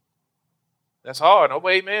 That's hard. No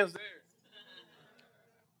amens there.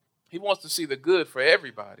 He wants to see the good for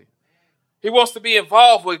everybody. He wants to be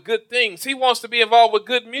involved with good things. He wants to be involved with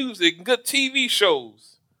good music and good TV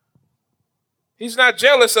shows. He's not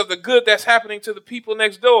jealous of the good that's happening to the people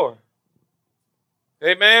next door.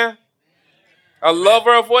 Amen? A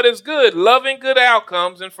lover of what is good, loving good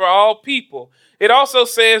outcomes and for all people. It also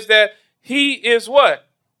says that he is what?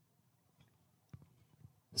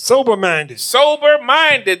 Sober-minded.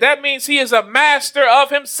 Sober-minded. That means he is a master of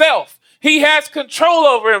himself. He has control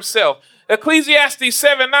over himself. Ecclesiastes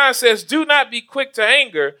 7:9 says, do not be quick to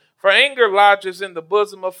anger, for anger lodges in the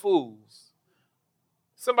bosom of fools.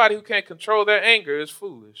 Somebody who can't control their anger is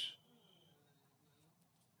foolish.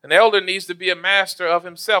 An elder needs to be a master of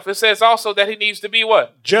himself. It says also that he needs to be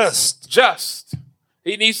what? Just. Just.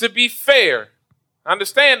 He needs to be fair.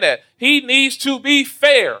 Understand that. He needs to be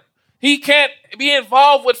fair. He can't be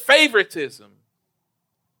involved with favoritism.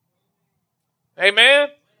 Amen?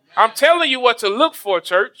 I'm telling you what to look for,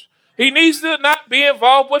 church. He needs to not be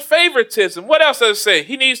involved with favoritism. What else does it say?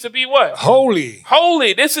 He needs to be what? Holy.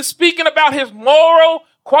 Holy. This is speaking about his moral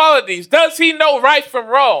qualities. Does he know right from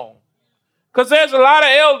wrong? Because there's a lot of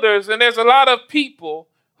elders and there's a lot of people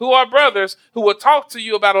who are brothers who will talk to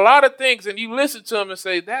you about a lot of things and you listen to them and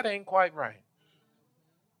say, that ain't quite right.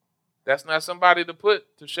 That's not somebody to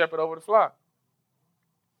shepherd over the flock.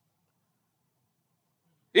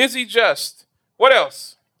 Is he just? What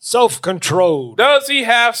else? Self-control. Does he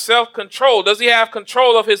have self-control? Does he have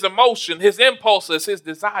control of his emotion, his impulses, his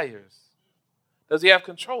desires? Does he have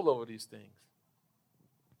control over these things?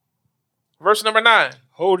 Verse number 9.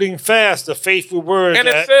 Holding fast the faithful word. And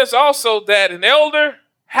it says also that an elder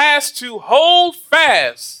has to hold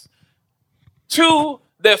fast to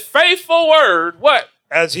the faithful word. What?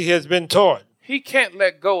 As he has been taught. He can't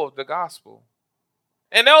let go of the gospel.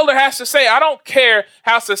 An elder has to say, I don't care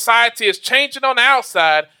how society is changing on the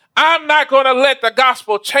outside. I'm not going to let the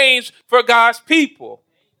gospel change for God's people.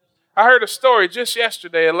 I heard a story just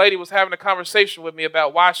yesterday. A lady was having a conversation with me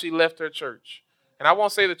about why she left her church. And I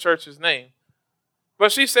won't say the church's name.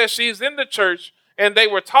 But she said she's in the church and they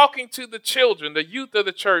were talking to the children, the youth of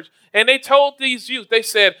the church. And they told these youth, they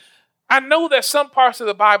said, I know that some parts of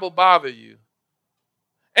the Bible bother you.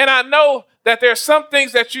 And I know that there are some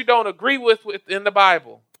things that you don't agree with in the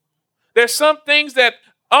Bible. There's some things that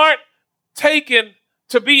aren't taken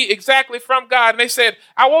to be exactly from God. And they said,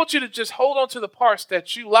 I want you to just hold on to the parts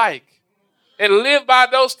that you like and live by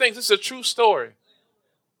those things. It's a true story.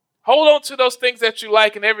 Hold on to those things that you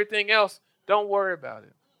like and everything else, don't worry about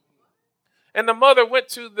it. And the mother went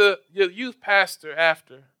to the youth pastor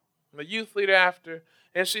after, the youth leader after,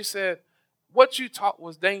 and she said, what you taught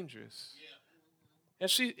was dangerous. And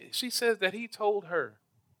she says that he told her,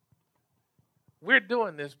 we're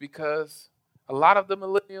doing this because a lot of the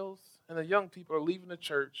millennials and the young people are leaving the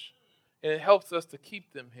church, and it helps us to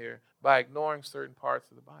keep them here by ignoring certain parts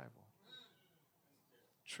of the Bible.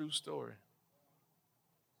 True story.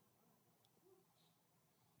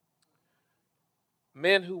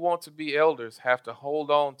 Men who want to be elders have to hold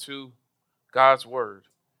on to God's word,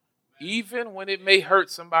 even when it may hurt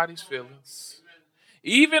somebody's feelings.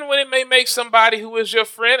 Even when it may make somebody who is your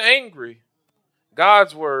friend angry,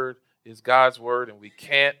 God's word is God's word, and we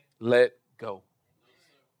can't let go.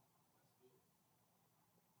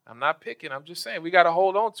 I'm not picking. I'm just saying we got to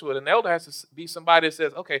hold on to it. An elder has to be somebody that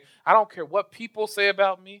says, okay, I don't care what people say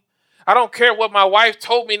about me. I don't care what my wife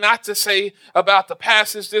told me not to say about the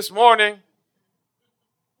passage this morning.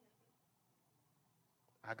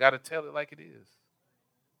 I got to tell it like it is.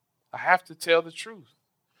 I have to tell the truth.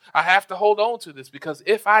 I have to hold on to this because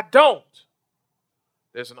if I don't,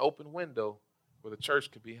 there's an open window where the church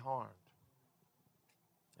could be harmed.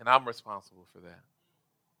 And I'm responsible for that.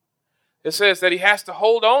 It says that he has to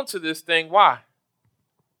hold on to this thing. Why?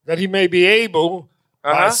 That he may be able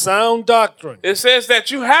by sound doctrine. It says that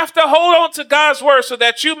you have to hold on to God's word so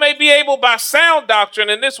that you may be able by sound doctrine.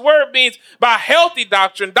 And this word means by healthy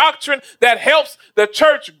doctrine, doctrine that helps the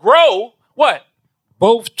church grow. What?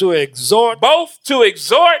 Both to exhort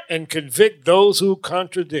and convict those who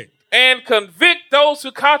contradict.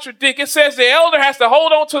 It says the elder has to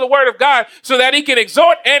hold on to the word of God so that he can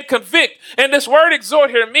exhort and convict. And this word exhort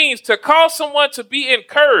here means to cause someone to be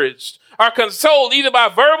encouraged or consoled either by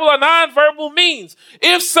verbal or nonverbal means.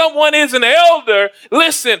 If someone is an elder,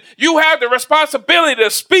 listen, you have the responsibility to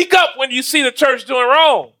speak up when you see the church doing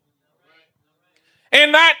wrong.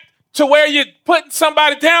 And not to where you're putting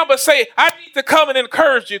somebody down, but say, I need to come and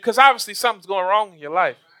encourage you because obviously something's going wrong in your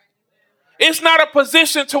life. It's not a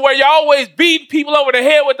position to where you're always beating people over the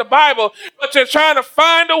head with the Bible, but you're trying to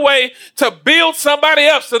find a way to build somebody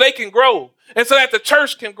up so they can grow and so that the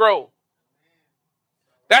church can grow.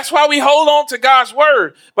 That's why we hold on to God's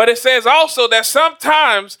word. But it says also that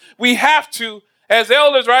sometimes we have to, as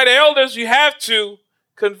elders, right? Elders, you have to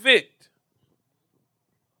convict.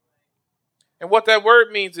 And what that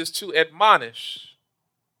word means is to admonish.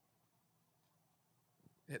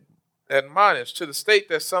 Admonish to the state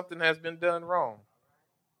that something has been done wrong.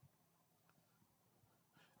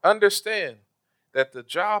 Understand that the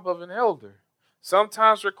job of an elder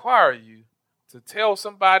sometimes requires you to tell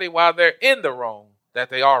somebody while they're in the wrong that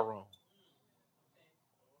they are wrong.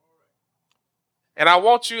 And I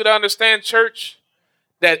want you to understand, church,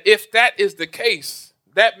 that if that is the case,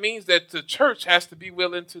 that means that the church has to be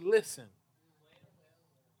willing to listen.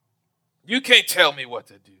 You can't tell me what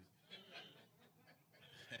to do.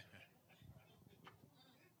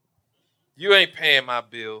 You ain't paying my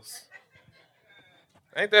bills.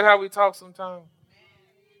 Ain't that how we talk sometimes?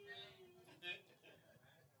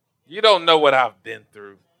 You don't know what I've been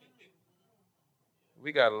through.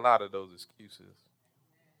 We got a lot of those excuses.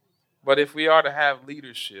 But if we are to have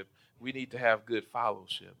leadership, we need to have good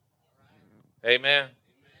fellowship. Amen.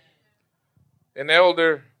 An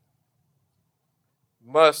elder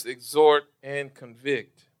must exhort and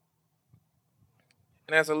convict.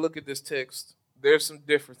 And as I look at this text, there's some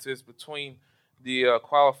differences between the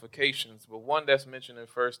qualifications, but one that's mentioned in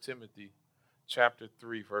 1 Timothy chapter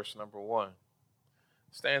 3, verse number 1,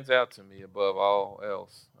 stands out to me above all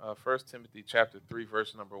else. 1 Timothy chapter 3,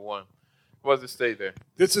 verse number 1. What does it say there?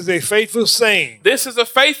 This is a faithful saying. This is a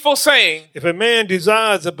faithful saying. If a man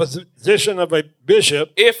desires the position of a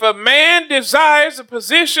bishop. If a man desires the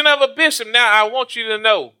position of a bishop. Now, I want you to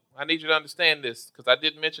know, I need you to understand this, because I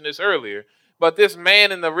didn't mention this earlier, but this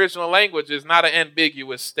man in the original language is not an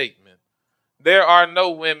ambiguous statement. There are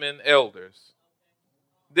no women elders.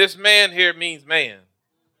 This man here means man.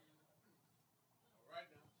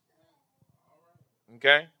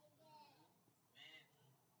 Okay?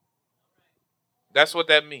 That's what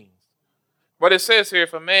that means. But it says here,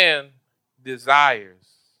 if a man desires,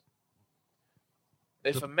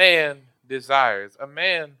 a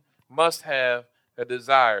man must have a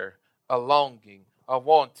desire, a longing, a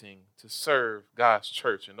wanting to serve God's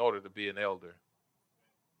church in order to be an elder.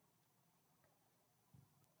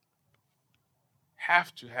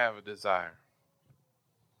 Have to have a desire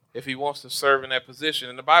if he wants to serve in that position.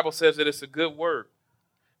 And the Bible says that it's a good work.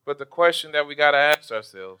 But the question that we got to ask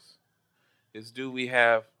ourselves is, do we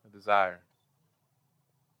have a desire?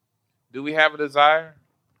 Do we have a desire?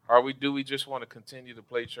 Or do we just want to continue to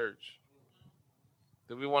play church?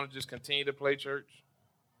 Do we want to just continue to play church?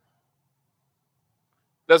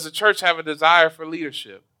 Does the church have a desire for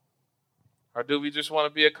leadership? Or do we just want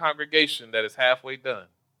to be a congregation that is halfway done?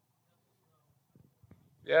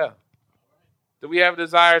 Yeah. Do we have a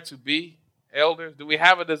desire to be elders? Do we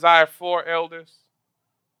have a desire for elders?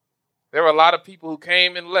 There were a lot of people who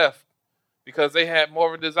came and left because they had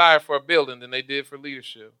more of a desire for a building than they did for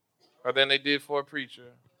leadership or than they did for a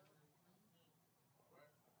preacher.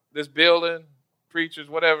 This building, preachers,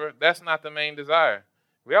 whatever, that's not the main desire.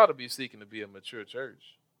 We ought to be seeking to be a mature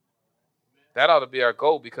church. That ought to be our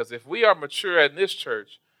goal, because if we are mature in this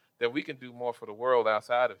church, then we can do more for the world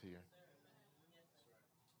outside of here.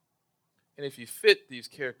 And if you fit these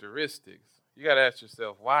characteristics, you got to ask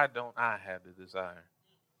yourself, why don't I have the desire?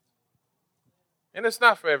 And it's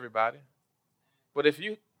not for everybody. But if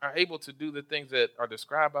you are able to do the things that are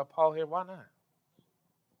described by Paul here, why not?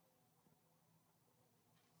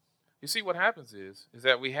 You see, what happens is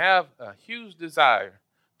that we have a huge desire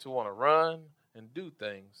to want to run, and do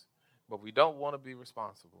things, but we don't want to be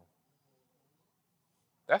responsible.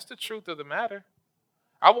 That's the truth of the matter.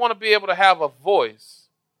 I want to be able to have a voice,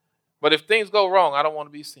 but if things go wrong, I don't want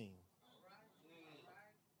to be seen.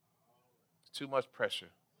 It's too much pressure.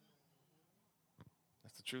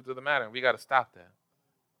 That's the truth of the matter, and we got to stop that.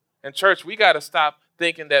 And church, we got to stop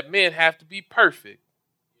thinking that men have to be perfect,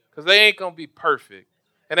 because they ain't going to be perfect.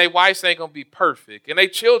 And their wives ain't going to be perfect. And their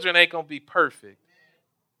children ain't going to be perfect.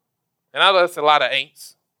 And I know that's a lot of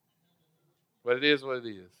ain'ts, but it is what it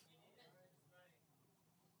is.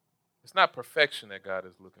 It's not perfection that God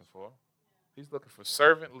is looking for. He's looking for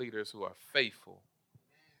servant leaders who are faithful.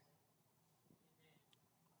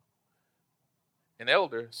 An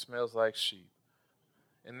elder smells like sheep.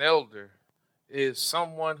 An elder is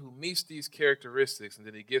someone who meets these characteristics and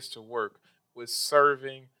then he gets to work with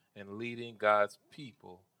serving and leading God's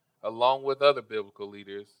people, along with other biblical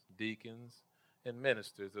leaders, deacons, and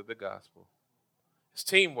ministers of the gospel. It's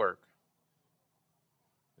teamwork.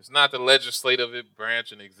 It's not the legislative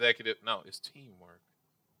branch and executive. No, it's teamwork.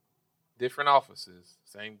 Different offices,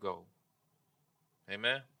 same goal.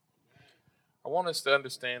 Amen? I want us to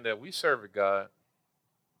understand that we serve a God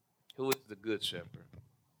who is the good shepherd.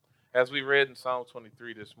 As we read in Psalm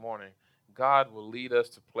 23 this morning, God will lead us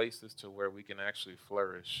to places to where we can actually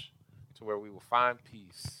flourish, to where we will find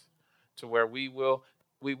peace, to where we will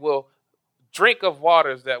drink of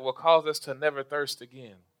waters that will cause us to never thirst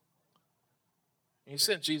again. He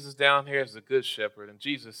sent Jesus down here as the good shepherd, and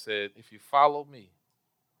Jesus said, if you follow me,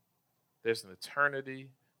 there's an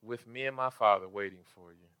eternity with me and my Father waiting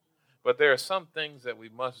for you. But there are some things that we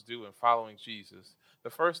must do in following Jesus. The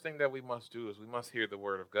first thing that we must do is we must hear the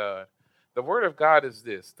word of God. The word of God is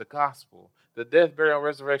this, the gospel, the death, burial, and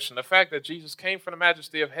resurrection, the fact that Jesus came from the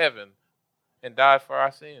majesty of heaven and died for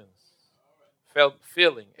our sins,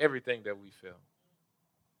 feeling everything that we feel.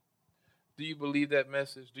 Do you believe that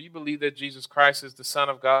message? Do you believe that Jesus Christ is the Son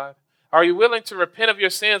of God? Are you willing to repent of your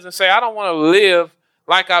sins and say, I don't want to live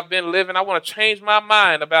like I've been living. I want to change my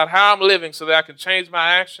mind about how I'm living so that I can change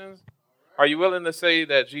my actions? Are you willing to say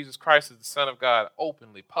that Jesus Christ is the Son of God,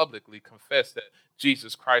 openly, publicly confess that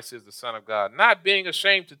Jesus Christ is the Son of God, not being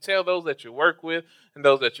ashamed to tell those that you work with and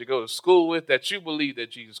those that you go to school with that you believe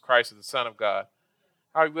that Jesus Christ is the Son of God?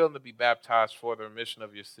 Are you willing to be baptized for the remission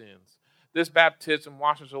of your sins? This baptism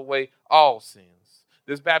washes away all sins.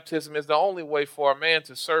 This baptism is the only way for a man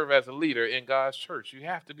to serve as a leader in God's church. You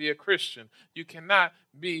have to be a Christian. You cannot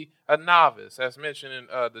be a novice, as mentioned in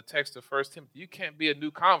the text of 1 Timothy. You can't be a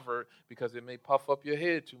new convert because it may puff up your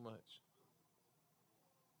head too much.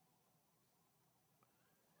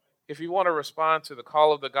 If you want to respond to the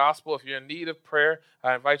call of the gospel, if you're in need of prayer,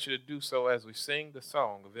 I invite you to do so as we sing the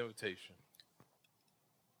song of invitation.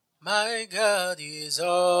 My God is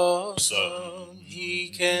awesome. He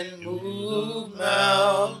can move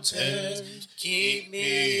mountains, keep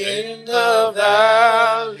me in the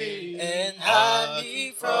valley, and hide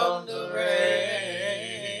me from the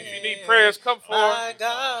rain. If you need prayers, come forward. My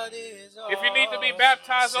God is awesome. If you need to be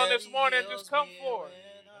baptized on this morning, just come forward.